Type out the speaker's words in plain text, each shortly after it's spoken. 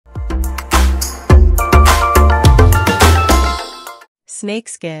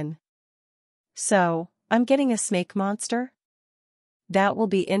Snakeskin. So, I'm getting a snake monster? That will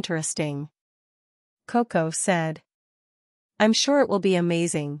be interesting. Coco said. I'm sure it will be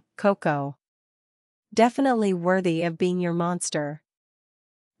amazing, Coco. Definitely worthy of being your monster.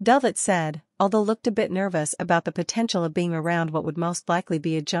 Velvet said, although looked a bit nervous about the potential of being around what would most likely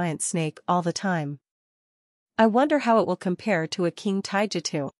be a giant snake all the time. I wonder how it will compare to a king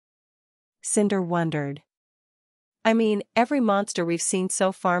taijutsu. Cinder wondered. I mean, every monster we've seen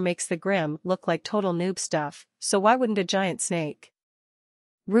so far makes the Grim look like total noob stuff, so why wouldn't a giant snake?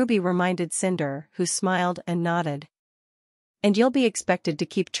 Ruby reminded Cinder, who smiled and nodded. And you'll be expected to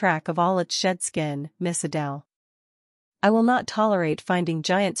keep track of all its shed skin, Miss Adele. I will not tolerate finding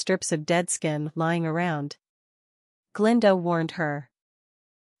giant strips of dead skin lying around. Glinda warned her.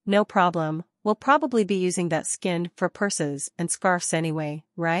 No problem, we'll probably be using that skin for purses and scarves anyway,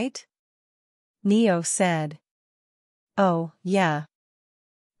 right? Neo said. Oh, yeah.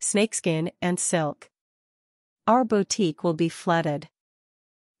 Snakeskin and silk. Our boutique will be flooded.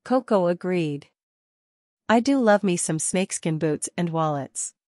 Coco agreed. I do love me some snakeskin boots and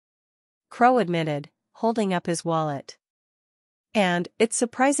wallets. Crow admitted, holding up his wallet. And, it's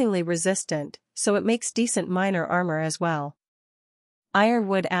surprisingly resistant, so it makes decent minor armor as well.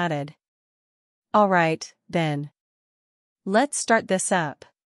 Ironwood added. Alright, then. Let's start this up.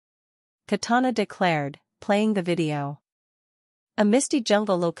 Katana declared, playing the video. A misty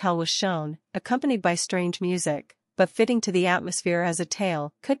jungle locale was shown, accompanied by strange music, but fitting to the atmosphere as a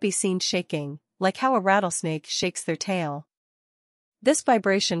tail could be seen shaking, like how a rattlesnake shakes their tail. This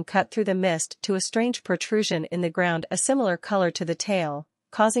vibration cut through the mist to a strange protrusion in the ground a similar color to the tail,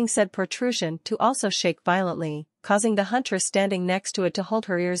 causing said protrusion to also shake violently, causing the huntress standing next to it to hold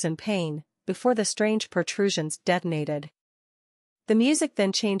her ears in pain, before the strange protrusions detonated. The music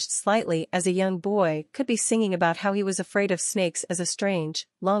then changed slightly as a young boy could be singing about how he was afraid of snakes as a strange,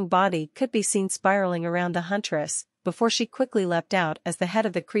 long body could be seen spiraling around the huntress, before she quickly leapt out as the head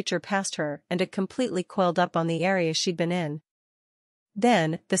of the creature passed her and it completely coiled up on the area she'd been in.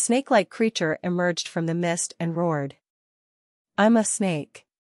 Then, the snake-like creature emerged from the mist and roared. I'm a snake.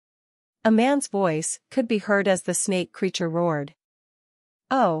 A man's voice could be heard as the snake creature roared.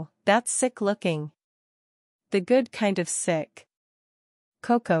 Oh, that's sick looking. The good kind of sick.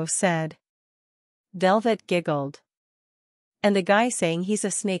 Coco said. Velvet giggled. And the guy saying he's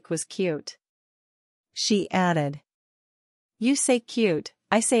a snake was cute. She added. You say cute,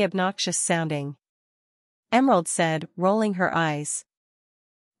 I say obnoxious sounding. Emerald said, rolling her eyes.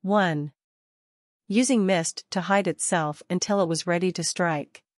 1. Using mist to hide itself until it was ready to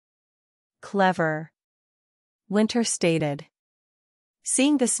strike. Clever. Winter stated.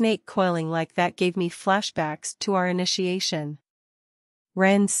 Seeing the snake coiling like that gave me flashbacks to our initiation.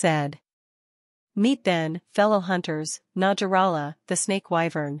 Ren said. Meet then, fellow hunters, Najarala, the snake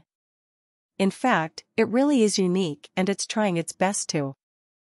wyvern. In fact, it really is unique and it's trying its best to.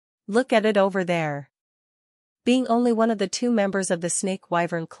 Look at it over there. Being only one of the 2 members of the snake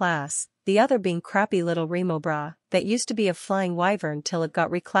wyvern class, the other being crappy little RWBY, that used to be a flying wyvern till it got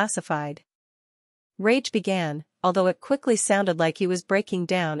reclassified. Rage began, although it quickly sounded like he was breaking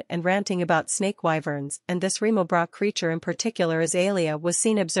down and ranting about snake wyverns, and this RWBY creature in particular as Alia was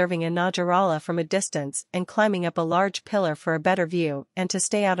seen observing a Najarala from a distance and climbing up a large pillar for a better view and to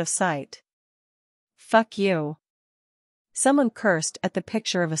stay out of sight. Fuck you. Someone cursed at the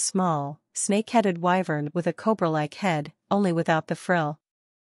picture of a small, snake-headed wyvern with a cobra-like head, only without the frill.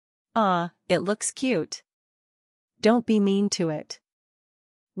 Ah, it looks cute. Don't be mean to it.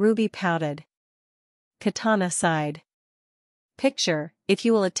 Ruby pouted. Katana sighed. Picture, if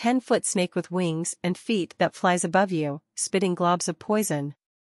you will, a 10-foot snake with wings and feet that flies above you, spitting globs of poison.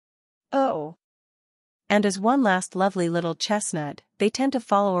 Oh. And as one last lovely little chestnut, they tend to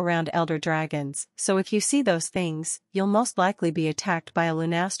follow around elder dragons, so if you see those things, you'll most likely be attacked by a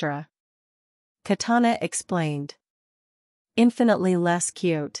Lunastra. Katana explained. Infinitely less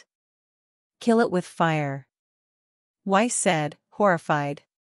cute. Kill it with fire. Weiss said, horrified.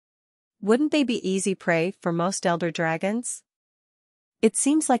 Wouldn't they be easy prey for most elder dragons? It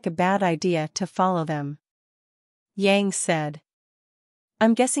seems like a bad idea to follow them. Yang said.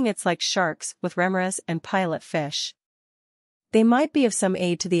 I'm guessing it's like sharks with remoras and pilot fish. They might be of some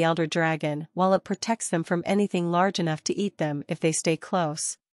aid to the elder dragon while it protects them from anything large enough to eat them if they stay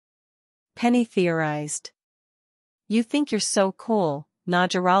close. Penny theorized. You think you're so cool,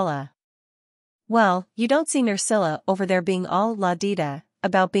 Najarala. Well, you don't see Nursilla over there being all la-di-da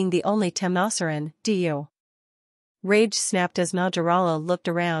about being the only Temnoceran, do you? Rage snapped as Najarala looked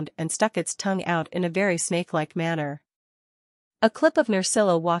around and stuck its tongue out in a very snake-like manner. A clip of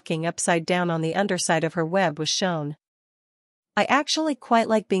Nursilla walking upside down on the underside of her web was shown. I actually quite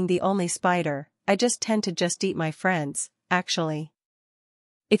like being the only spider, I just tend to just eat my friends, actually.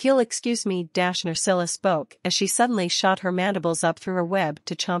 If you'll excuse me, Najarala spoke as she suddenly shot her mandibles up through her web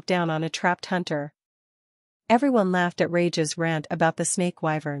to chomp down on a trapped hunter. Everyone laughed at Rage's rant about the snake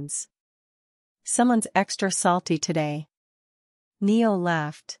wyverns. Someone's extra salty today. Neo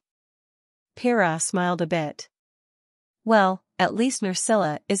laughed. Pyrrha smiled a bit. Well, at least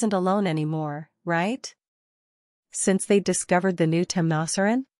Najarala isn't alone anymore, right? Since they discovered the new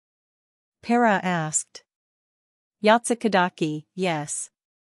Temnosaran? Pyrrha asked. Yatsukadaki, yes.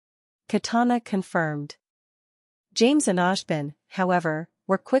 Katana confirmed. James and Ashbin, however,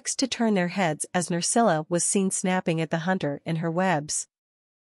 were quicks to turn their heads as Najarala was seen snapping at the hunter in her webs.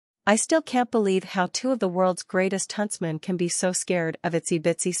 I still can't believe how two of the world's greatest huntsmen can be so scared of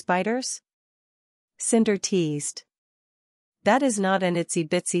itsy-bitsy spiders. Cinder teased. That is not an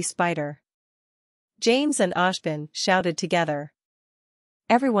itsy-bitsy spider. James and Ashbin shouted together.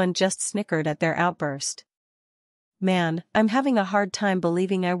 Everyone just snickered at their outburst. Man, I'm having a hard time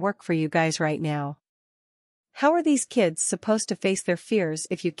believing I work for you guys right now. How are these kids supposed to face their fears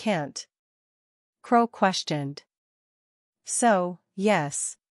if you can't? Crow questioned. So,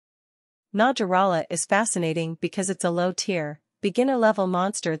 yes. Najarala is fascinating because it's a low-tier, beginner-level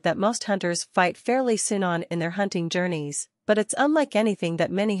monster that most hunters fight fairly soon on in their hunting journeys, but it's unlike anything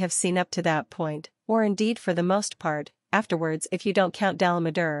that many have seen up to that point, or indeed for the most part, afterwards if you don't count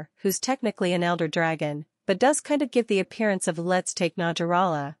Dalamadur, who's technically an elder dragon, but does kind of give the appearance of let's take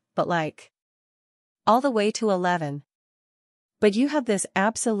Najarala, but like all the way to 11. But you have this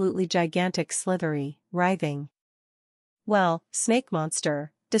absolutely gigantic slithery, writhing. Well, snake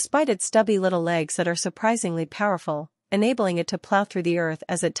monster, despite its stubby little legs that are surprisingly powerful, enabling it to plow through the earth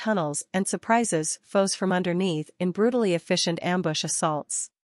as it tunnels and surprises foes from underneath in brutally efficient ambush assaults.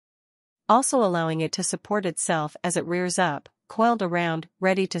 Also allowing it to support itself as it rears up, coiled around,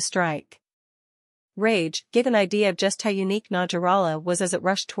 ready to strike. Rage gave an idea of just how unique Najarala was as it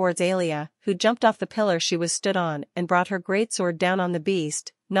rushed towards Alia, who jumped off the pillar she was stood on and brought her greatsword down on the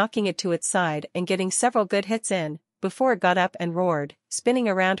beast, knocking it to its side and getting several good hits in, before it got up and roared, spinning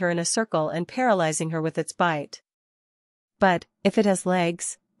around her in a circle and paralyzing her with its bite. But, if it has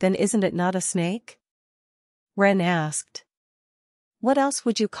legs, then isn't it not a snake? Ren asked. What else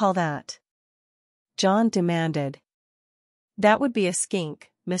would you call that? John demanded. That would be a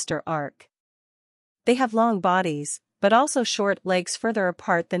skink, Mr. Ark. They have long bodies, but also short legs further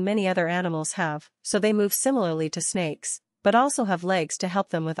apart than many other animals have, so they move similarly to snakes, but also have legs to help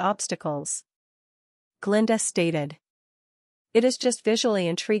them with obstacles. Glinda stated. It is just visually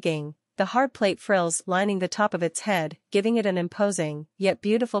intriguing, the hard plate frills lining the top of its head, giving it an imposing, yet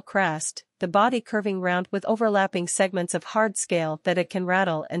beautiful crest, the body curving round with overlapping segments of hard scale that it can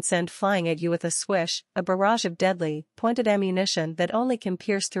rattle and send flying at you with a swish, a barrage of deadly, pointed ammunition that only can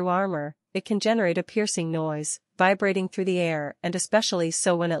pierce through armor. It can generate a piercing noise, vibrating through the air and especially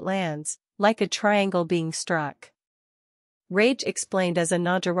so when it lands, like a triangle being struck. Rage explained as a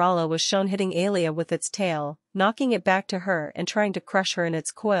Najarala was shown hitting Alia with its tail, knocking it back to her and trying to crush her in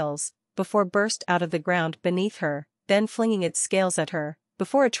its coils, before burst out of the ground beneath her, then flinging its scales at her,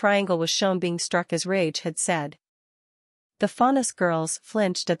 before a triangle was shown being struck as Rage had said. The Faunus girls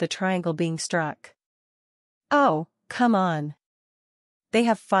flinched at the triangle being struck. Oh, come on. They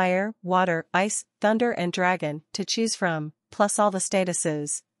have fire, water, ice, thunder and dragon to choose from, plus all the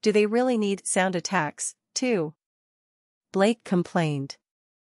statuses. Do they really need sound attacks, too? Blake complained.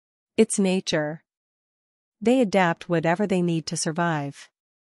 It's nature. They adapt whatever they need to survive.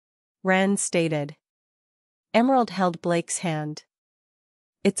 Ren stated. Emerald held Blake's hand.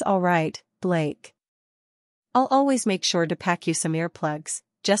 It's all right, Blake. I'll always make sure to pack you some earplugs,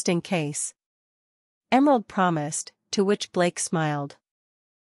 just in case. Emerald promised, to which Blake smiled.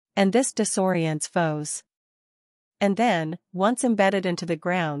 And this disorients foes. And then, once embedded into the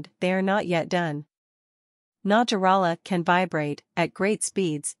ground, they are not yet done. Najarala can vibrate, at great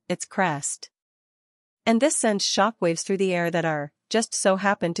speeds, its crest. And this sends shockwaves through the air that are, just so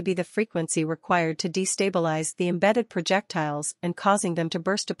happen to be the frequency required to destabilize the embedded projectiles and causing them to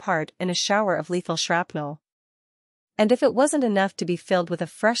burst apart in a shower of lethal shrapnel. And if it wasn't enough to be filled with a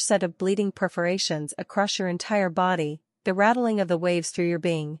fresh set of bleeding perforations across your entire body, the rattling of the waves through your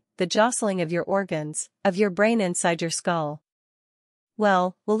being, the jostling of your organs, of your brain inside your skull.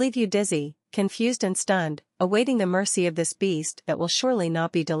 Well, we'll leave you dizzy, confused and stunned, awaiting the mercy of this beast that will surely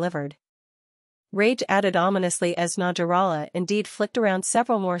not be delivered. Rage added ominously as Najarala indeed flicked around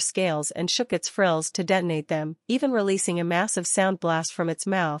several more scales and shook its frills to detonate them, even releasing a massive sound blast from its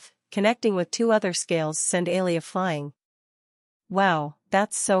mouth, connecting with two other scales send Alia flying. Wow,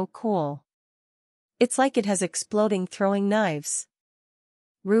 that's so cool. It's like it has exploding throwing knives.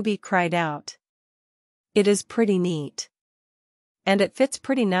 Ruby cried out. It is pretty neat. And it fits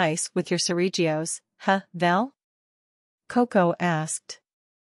pretty nice with your Sergios, huh, Vel? Coco asked.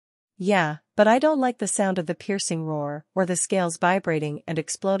 Yeah, but I don't like the sound of the piercing roar or the scales vibrating and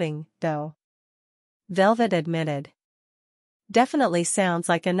exploding, though. Velvet admitted. Definitely sounds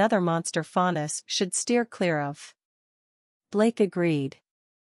like another monster Faunus should steer clear of. Blake agreed.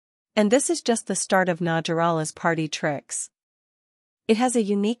 And this is just the start of Najarala's party tricks. It has a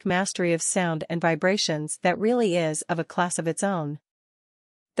unique mastery of sound and vibrations that really is of a class of its own.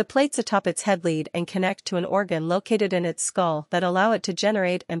 The plates atop its head lead and connect to an organ located in its skull that allow it to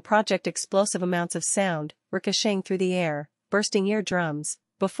generate and project explosive amounts of sound, ricocheting through the air, bursting eardrums,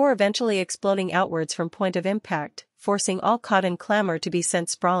 before eventually exploding outwards from point of impact, forcing all caught in clamor to be sent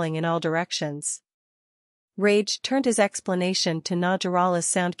sprawling in all directions. Rage turned his explanation to Najarala's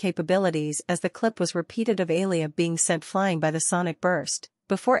sound capabilities as the clip was repeated of Alia being sent flying by the sonic burst,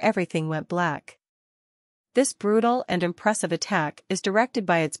 before everything went black. This brutal and impressive attack is directed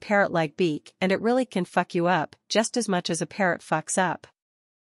by its parrot-like beak, and it really can fuck you up just as much as a parrot fucks up.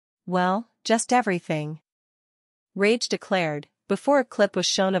 Well, just everything. Rage declared, before a clip was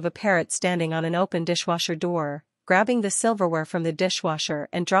shown of a parrot standing on an open dishwasher door, grabbing the silverware from the dishwasher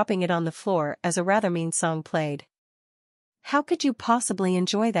and dropping it on the floor as a rather mean song played. How could you possibly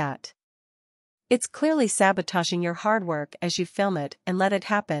enjoy that? It's clearly sabotaging your hard work as you film it and let it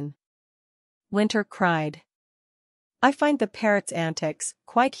happen. Winter cried. I find the parrot's antics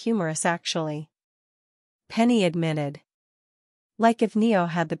quite humorous actually. Penny admitted. Like if Neo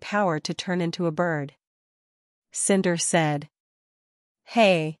had the power to turn into a bird. Cinder said.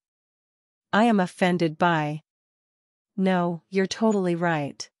 Hey. I am offended by. No, you're totally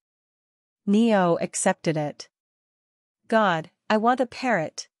right. Neo accepted it. God, I want a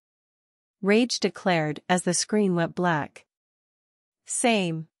parrot. Rage declared as the screen went black.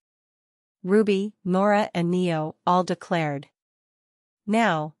 Same. Ruby, Nora and Neo all declared.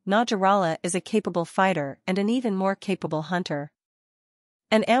 Now, Najarala is a capable fighter and an even more capable hunter.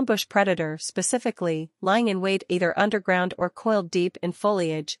 An ambush predator specifically, lying in wait either underground or coiled deep in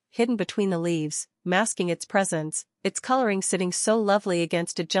foliage, hidden between the leaves, masking its presence, its coloring sitting so lovely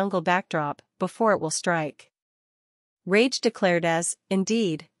against a jungle backdrop, before it will strike. Rage declared as,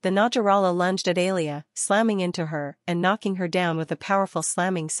 indeed, the Najarala lunged at Alia, slamming into her and knocking her down with a powerful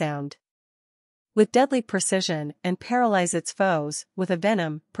slamming sound. With deadly precision and paralyze its foes, with a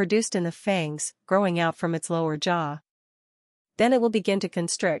venom produced in the fangs, growing out from its lower jaw. Then it will begin to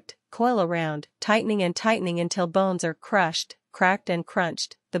constrict, coil around, tightening until bones are crushed, cracked and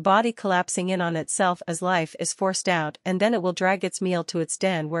crunched, the body collapsing in on itself as life is forced out, and then it will drag its meal to its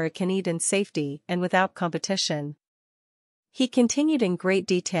den where it can eat in safety and without competition. He continued in great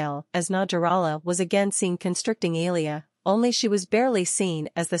detail as Najarala was again seen constricting Alia, only she was barely seen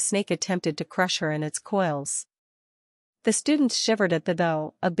as the snake attempted to crush her in its coils. The students shivered at the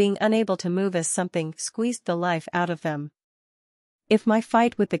thought of being unable to move as something squeezed the life out of them. If my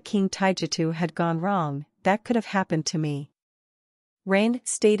fight with the King Taijutsu had gone wrong, that could have happened to me. Rain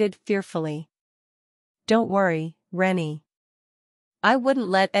stated fearfully. Don't worry, Rennie. I wouldn't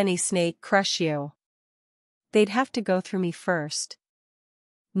let any snake crush you. They'd have to go through me first.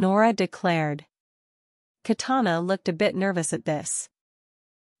 Nora declared. Katana looked a bit nervous at this.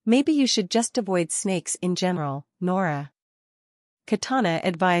 Maybe you should just avoid snakes in general, Nora. Katana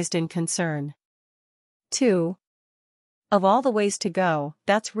advised in concern. 2. Of all the ways to go,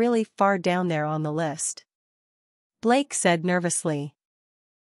 that's really far down there on the list. Blake said nervously.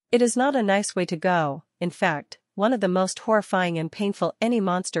 It is not a nice way to go, in fact, one of the most horrifying and painful any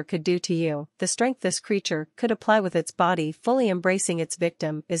monster could do to you. The strength this creature could apply with its body fully embracing its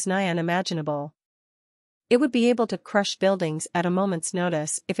victim is nigh unimaginable. It would be able to crush buildings at a moment's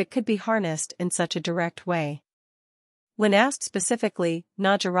notice if it could be harnessed in such a direct way. When asked specifically,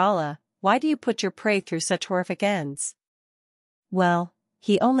 Najarala, why do you put your prey through such horrific ends? Well,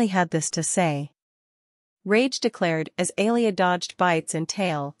 he only had this to say. Rage declared as Alia dodged bites and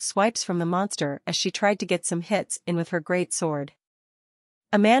tail swipes from the monster as she tried to get some hits in with her great sword.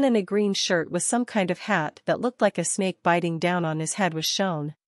 A man in a green shirt with some kind of hat that looked like a snake biting down on his head was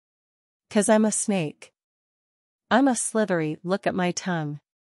shown. 'Cause I'm a snake. I'm a slithery, look at my tongue.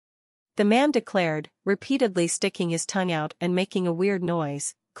 The man declared, repeatedly sticking his tongue out and making a weird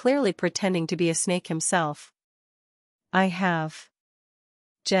noise, clearly pretending to be a snake himself. I have.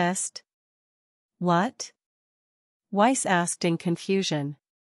 Just. What? Weiss asked in confusion.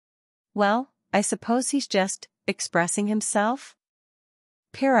 Well, I suppose he's just expressing himself?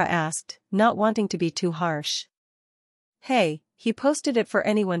 Pyrrha asked, not wanting to be too harsh. Hey, he posted it for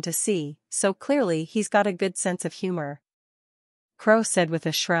anyone to see, so clearly he's got a good sense of humor. Crow said with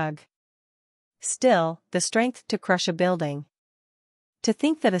a shrug. Still, the strength to crush a building. To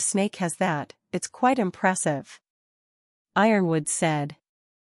think that a snake has that, it's quite impressive. Ironwood said.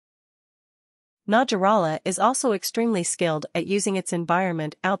 Najarala is also extremely skilled at using its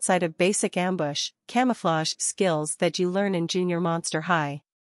environment outside of basic ambush, camouflage skills that you learn in Junior Monster High.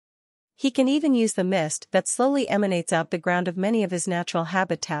 He can even use the mist that slowly emanates out the ground of many of his natural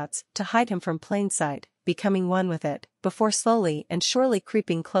habitats to hide him from plain sight, becoming one with it, before slowly and surely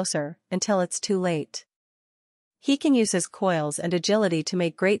creeping closer, until it's too late. He can use his coils and agility to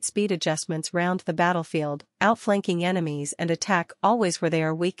make great speed adjustments round the battlefield, outflanking enemies and attack always where they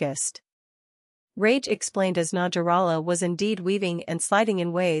are weakest. Rage explained as Najarala was indeed weaving and sliding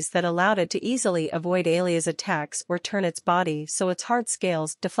in ways that allowed it to easily avoid Alia's attacks or turn its body so its hard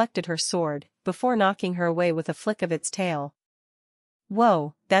scales deflected her sword, before knocking her away with a flick of its tail.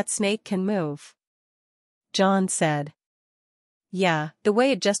 Whoa, that snake can move. John said. Yeah, the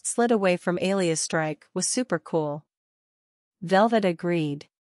way it just slid away from Alia's strike was super cool. Velvet agreed.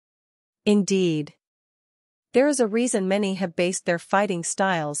 Indeed. There is a reason many have based their fighting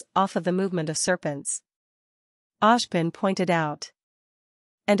styles off of the movement of serpents. Ojpin pointed out.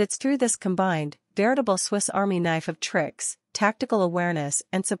 And it's through this combined, veritable Swiss Army knife of tricks, tactical awareness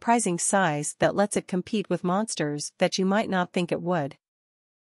and surprising size that lets it compete with monsters that you might not think it would.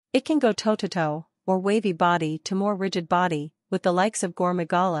 It can go toe-to-toe, or wavy body to more rigid body, with the likes of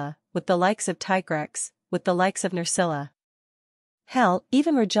Gormagala, with the likes of Tigrex, with the likes of Nersilla. Hell,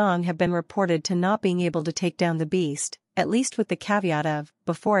 even Rajang have been reported to not being able to take down the beast, at least with the caveat of,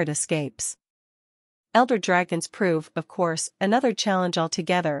 before it escapes. Elder dragons prove, of course, another challenge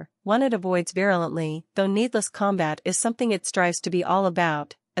altogether, one it avoids virulently, though needless combat is something it strives to be all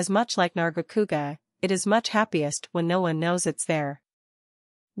about, as much like Nargacuga, it is much happiest when no one knows it's there.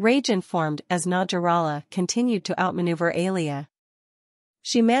 Rage informed as Najarala continued to outmaneuver Alia.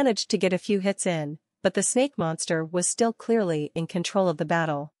 She managed to get a few hits in, but the snake monster was still clearly in control of the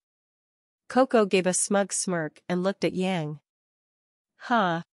battle. Coco gave a smug smirk and looked at Yang.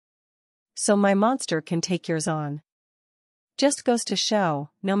 Huh. So my monster can take yours on. Just goes to show,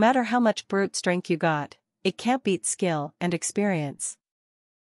 no matter how much brute strength you got, it can't beat skill and experience.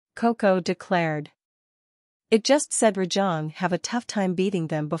 Coco declared. It just said Rajang have a tough time beating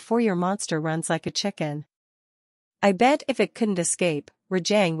them before your monster runs like a chicken. I bet if it couldn't escape,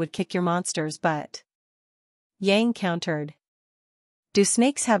 Rajang would kick your monster's butt. Yang countered. Do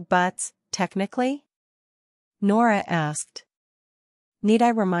snakes have butts, technically? Nora asked. Need I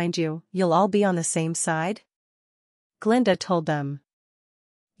remind you, you'll all be on the same side? Glinda told them.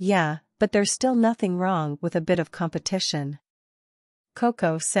 Yeah, but there's still nothing wrong with a bit of competition.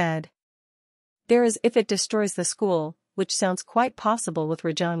 Coco said. There is if it destroys the school, which sounds quite possible with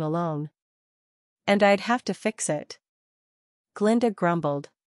Rajang alone. And I'd have to fix it. Glinda grumbled.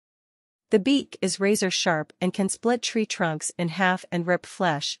 The beak is razor sharp and can split tree trunks in half and rip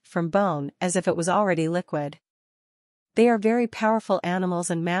flesh from bone as if it was already liquid. They are very powerful animals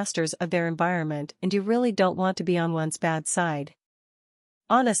and masters of their environment, and you really don't want to be on one's bad side.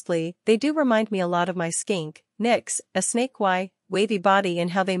 Honestly, they do remind me a lot of my skink, Nyx, a snake wavy body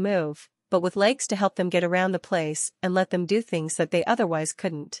and how they move, but with legs to help them get around the place and let them do things that they otherwise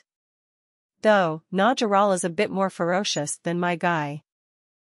couldn't. Though, Najarala's a bit more ferocious than my guy.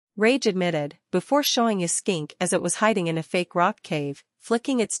 Rage admitted, before showing his skink as it was hiding in a fake rock cave,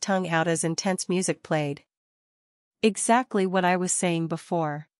 flicking its tongue out as intense music played. Exactly what I was saying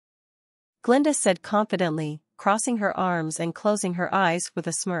before. Glinda said confidently, crossing her arms and closing her eyes with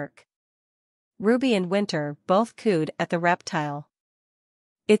a smirk. Ruby and Winter both cooed at the reptile.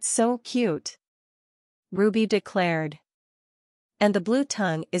 It's so cute. Ruby declared. And the blue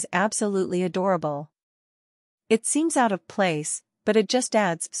tongue is absolutely adorable. It seems out of place, but it just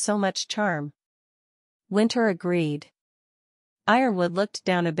adds so much charm. Winter agreed. Ironwood looked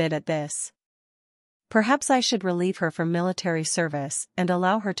down a bit at this. Perhaps I should relieve her from military service and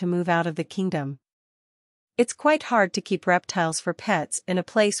allow her to move out of the kingdom. It's quite hard to keep reptiles for pets in a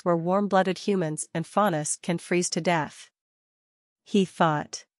place where warm-blooded humans and faunus can freeze to death. He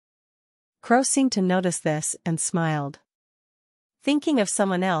thought. Crow seemed to notice this and smiled. Thinking of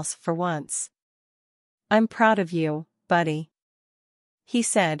someone else for once. I'm proud of you, buddy. He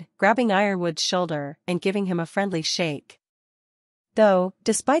said, grabbing Ironwood's shoulder and giving him a friendly shake. Though,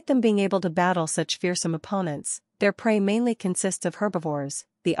 despite them being able to battle such fearsome opponents, their prey mainly consists of herbivores,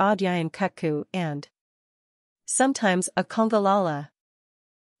 the odd Yayan cuckoo and sometimes a congalala.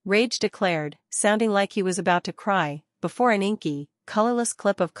 Rage declared, sounding like he was about to cry, before an inky, colorless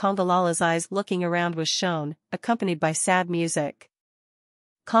clip of Congalala's eyes looking around was shown, accompanied by sad music.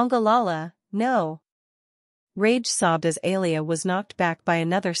 Congalala, no! Rage sobbed as Alia was knocked back by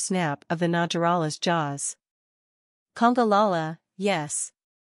another snap of the Najarala's jaws. Congalala, yes.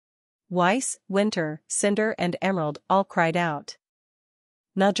 Weiss, Winter, Cinder and Emerald all cried out.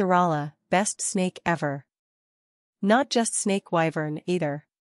 Najarala, best snake ever. Not just snake wyvern either.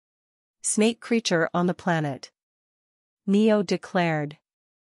 Snake creature on the planet. Neo declared.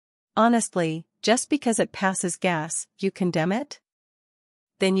 Honestly, just because it passes gas, you condemn it?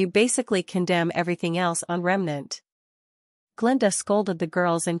 Then you basically condemn everything else on Remnant. Glinda scolded the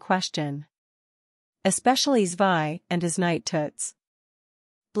girls in question. Especially Zvi and his night toots.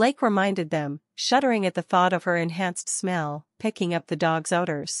 Blake reminded them, shuddering at the thought of her enhanced smell, picking up the dog's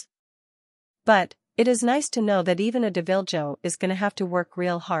odors. But, it is nice to know that even a Deviljo is gonna have to work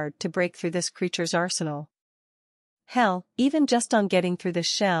real hard to break through this creature's arsenal. Hell, even just on getting through the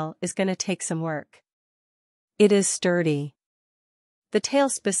shell is gonna take some work. It is sturdy. The tail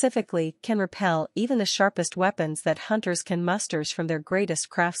specifically can repel even the sharpest weapons that hunters can muster from their greatest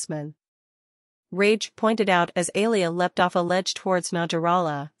craftsmen. Rage pointed out as Alia leapt off a ledge towards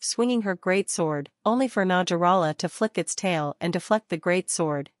Najarala, swinging her greatsword, only for Najarala to flick its tail and deflect the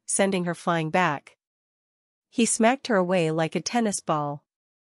greatsword, sending her flying back. He smacked her away like a tennis ball.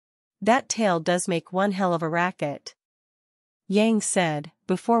 That tail does make one hell of a racket. Yang said,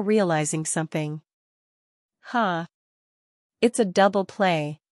 before realizing something. Huh. It's a double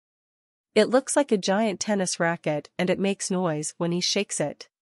play. It looks like a giant tennis racket and it makes noise when he shakes it.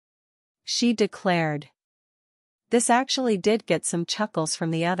 She declared. This actually did get some chuckles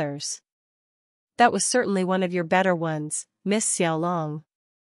from the others. That was certainly one of your better ones, Miss Xiaolong.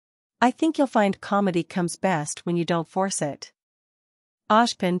 I think you'll find comedy comes best when you don't force it.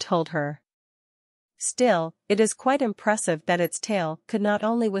 Ozpin told her. Still, it is quite impressive that its tail could not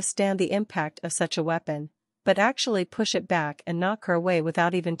only withstand the impact of such a weapon, but actually push it back and knock her away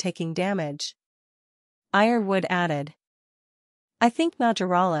without even taking damage. Ironwood added. I think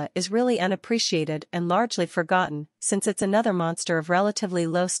Najarala is really unappreciated and largely forgotten, since it's another monster of relatively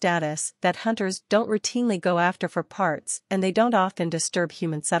low status that hunters don't routinely go after for parts and they don't often disturb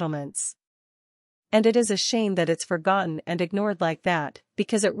human settlements. And it is a shame that it's forgotten and ignored like that,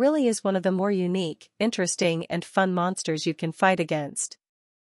 because it really is one of the more unique, interesting and fun monsters you can fight against.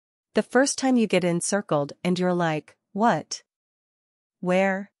 The first time you get encircled and you're like, what?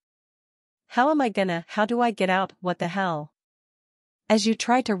 Where? How do I get out, what the hell? As you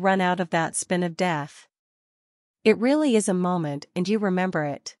try to run out of that spin of death. It really is a moment and you remember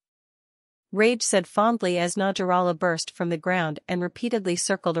it. Rage said fondly as Najarala burst from the ground and repeatedly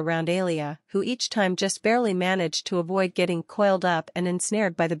circled around Alia, who each time just barely managed to avoid getting coiled up and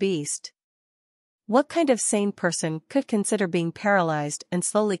ensnared by the beast. What kind of sane person could consider being paralyzed and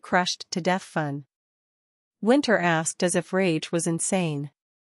slowly crushed to death fun? Winter asked as if Rage was insane.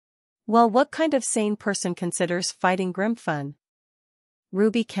 Well, what kind of sane person considers fighting grim fun?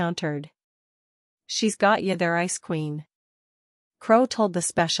 Ruby countered. She's got ya there, Ice Queen. Crow told the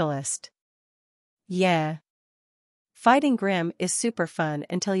specialist. Yeah. Fighting grim is super fun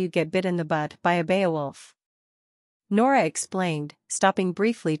until you get bit in the butt by a Beowulf. Nora explained, stopping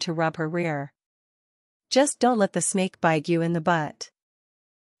briefly to rub her rear. Just don't let the snake bite you in the butt.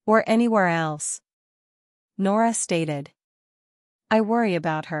 Or anywhere else. Nora stated. I worry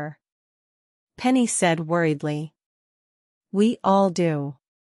about her. Penny said worriedly. We all do.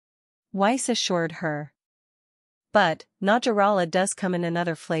 Weiss assured her. But, Najarala does come in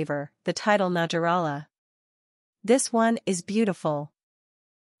another flavor, the title Najarala. This one is beautiful.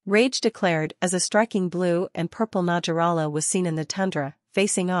 Rage declared as a striking blue and purple Najarala was seen in the tundra,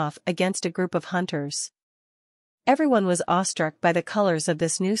 facing off against a group of hunters. Everyone was awestruck by the colors of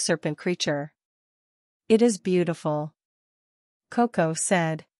this new serpent creature. It is beautiful. Coco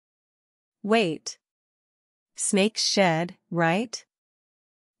said. Wait. Snakes shed, right?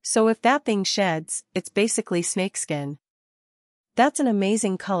 So if that thing sheds, it's basically snakeskin. That's an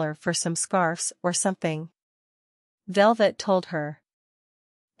amazing color for some scarves or something. Velvet told her.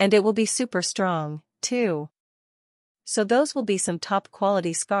 And it will be super strong, too. So those will be some top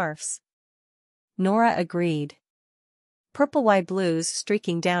quality scarves. Nora agreed. Purple wide blues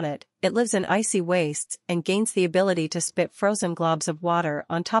streaking down it, it lives in icy wastes and gains the ability to spit frozen globs of water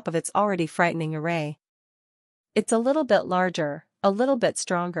on top of its already frightening array. It's a little bit larger, a little bit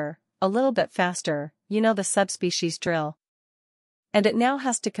stronger, a little bit faster, you know, the subspecies drill. And it now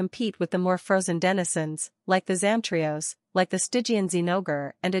has to compete with the more frozen denizens, like the Zamtrios, like the Stygian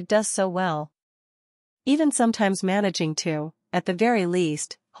Xenogre, and it does so well. Even sometimes managing to, at the very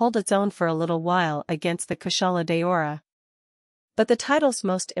least, hold its own for a little while against the Kushala Daora. But the title's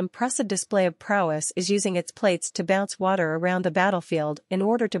most impressive display of prowess is using its plates to bounce water around the battlefield in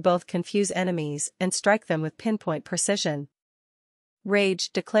order to both confuse enemies and strike them with pinpoint precision.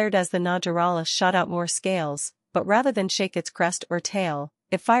 Rage declared as the Najarala shot out more scales, but rather than shake its crest or tail,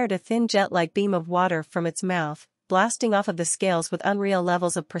 it fired a thin jet-like beam of water from its mouth, blasting off of the scales with unreal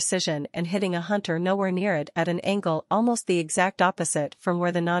levels of precision and hitting a hunter nowhere near it at an angle almost the exact opposite from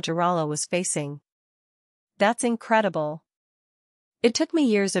where the Najarala was facing. That's incredible. It took me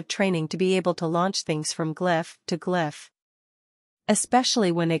years of training to be able to launch things from glyph to glyph.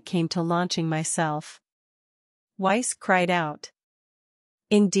 Especially when it came to launching myself. Weiss cried out.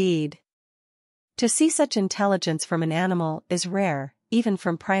 Indeed. To see such intelligence from an animal is rare, even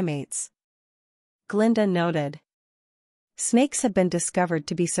from primates. Glinda noted. Snakes have been discovered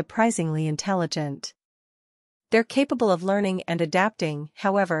to be surprisingly intelligent. They're capable of learning and adapting,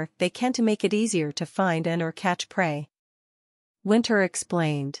 however, they can to make it easier to find and or catch prey. Winter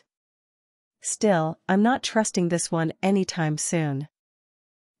explained. Still, I'm not trusting this one anytime soon.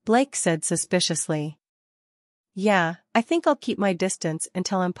 Blake said suspiciously. Yeah, I think I'll keep my distance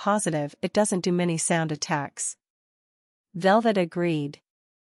until I'm positive it doesn't do many sound attacks. Velvet agreed.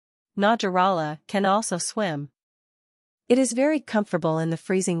 Najarala can also swim. It is very comfortable in the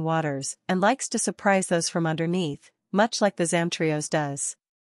freezing waters and likes to surprise those from underneath, much like the Zamtrios does.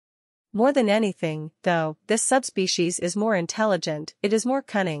 More than anything, though, this subspecies is more intelligent, it is more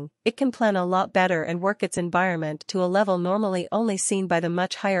cunning, it can plan a lot better and work its environment to a level normally only seen by the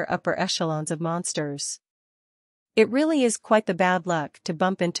much higher upper echelons of monsters. It really is quite the bad luck to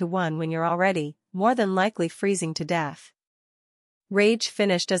bump into one when you're already, more than likely freezing to death. Rage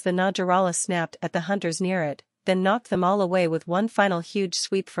finished as the Najarala snapped at the hunters near it, then knocked them all away with one final huge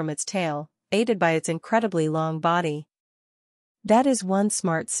sweep from its tail, aided by its incredibly long body. That is one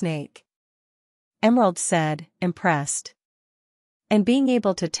smart snake. Emerald said, impressed. And being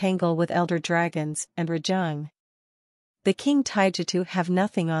able to tangle with elder dragons and Rajang. The King Taijutsu have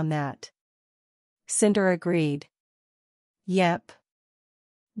nothing on that. Cinder agreed. Yep.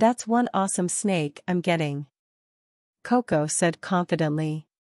 That's one awesome snake I'm getting. Coco said confidently.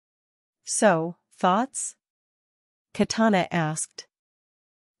 So, thoughts? Katana asked.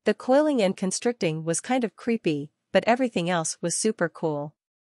 The coiling and constricting was kind of creepy, but everything else was super cool.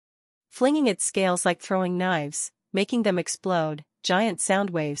 Flinging its scales like throwing knives, making them explode, giant sound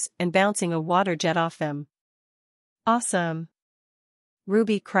waves, and bouncing a water jet off them. Awesome!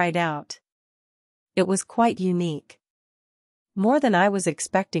 Ruby cried out. It was quite unique. More than I was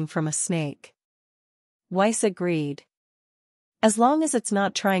expecting from a snake. Weiss agreed. As long as it's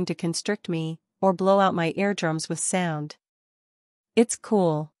not trying to constrict me, or blow out my eardrums with sound. It's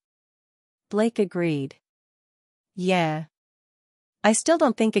cool. Blake agreed. Yeah. I still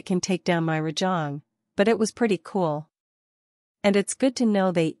don't think it can take down my Rajang, but it was pretty cool. And it's good to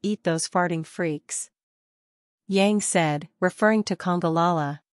know they eat those farting freaks. Yang said, referring to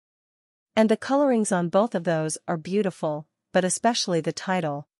Kongalala. And the colorings on both of those are beautiful, but especially the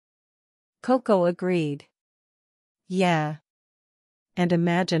title. Coco agreed. Yeah. And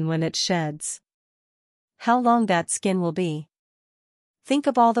imagine when it sheds. How long that skin will be. Think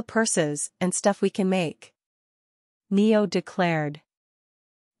of all the purses and stuff we can make. Neo declared.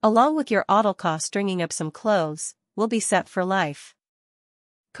 Along with your Audelka stringing up some clothes, we'll be set for life.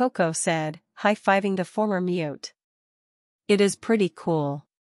 Coco said, high-fiving the former mute. It is pretty cool.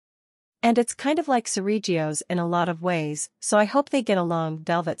 And it's kind of like Ceregios in a lot of ways, so I hope they get along,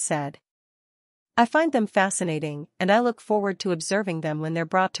 Velvet said. I find them fascinating, and I look forward to observing them when they're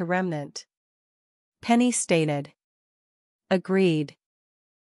brought to Remnant. Penny stated. Agreed.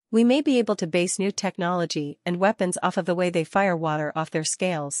 We may be able to base new technology and weapons off of the way they fire water off their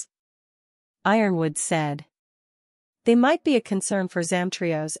scales. Ironwood said. They might be a concern for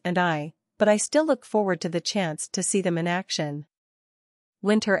Zamtrios and I, but I still look forward to the chance to see them in action.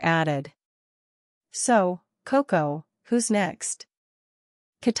 Winter added. So, Coco, who's next?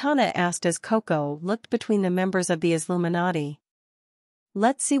 Katana asked as Coco looked between the members of the Illuminati.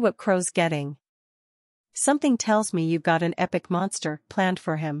 Let's see what Crow's getting. Something tells me you've got an epic monster planned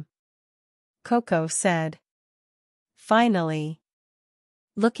for him. Coco said. Finally.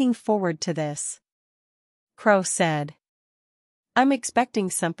 Looking forward to this. Crow said. I'm expecting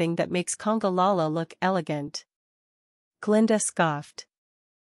something that makes Kongalala look elegant. Glinda scoffed.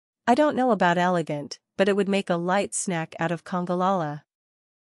 I don't know about elegant, but it would make a light snack out of Kongalala.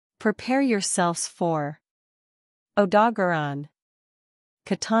 Prepare yourselves for Odogaron.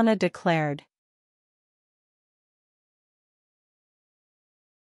 Katana declared.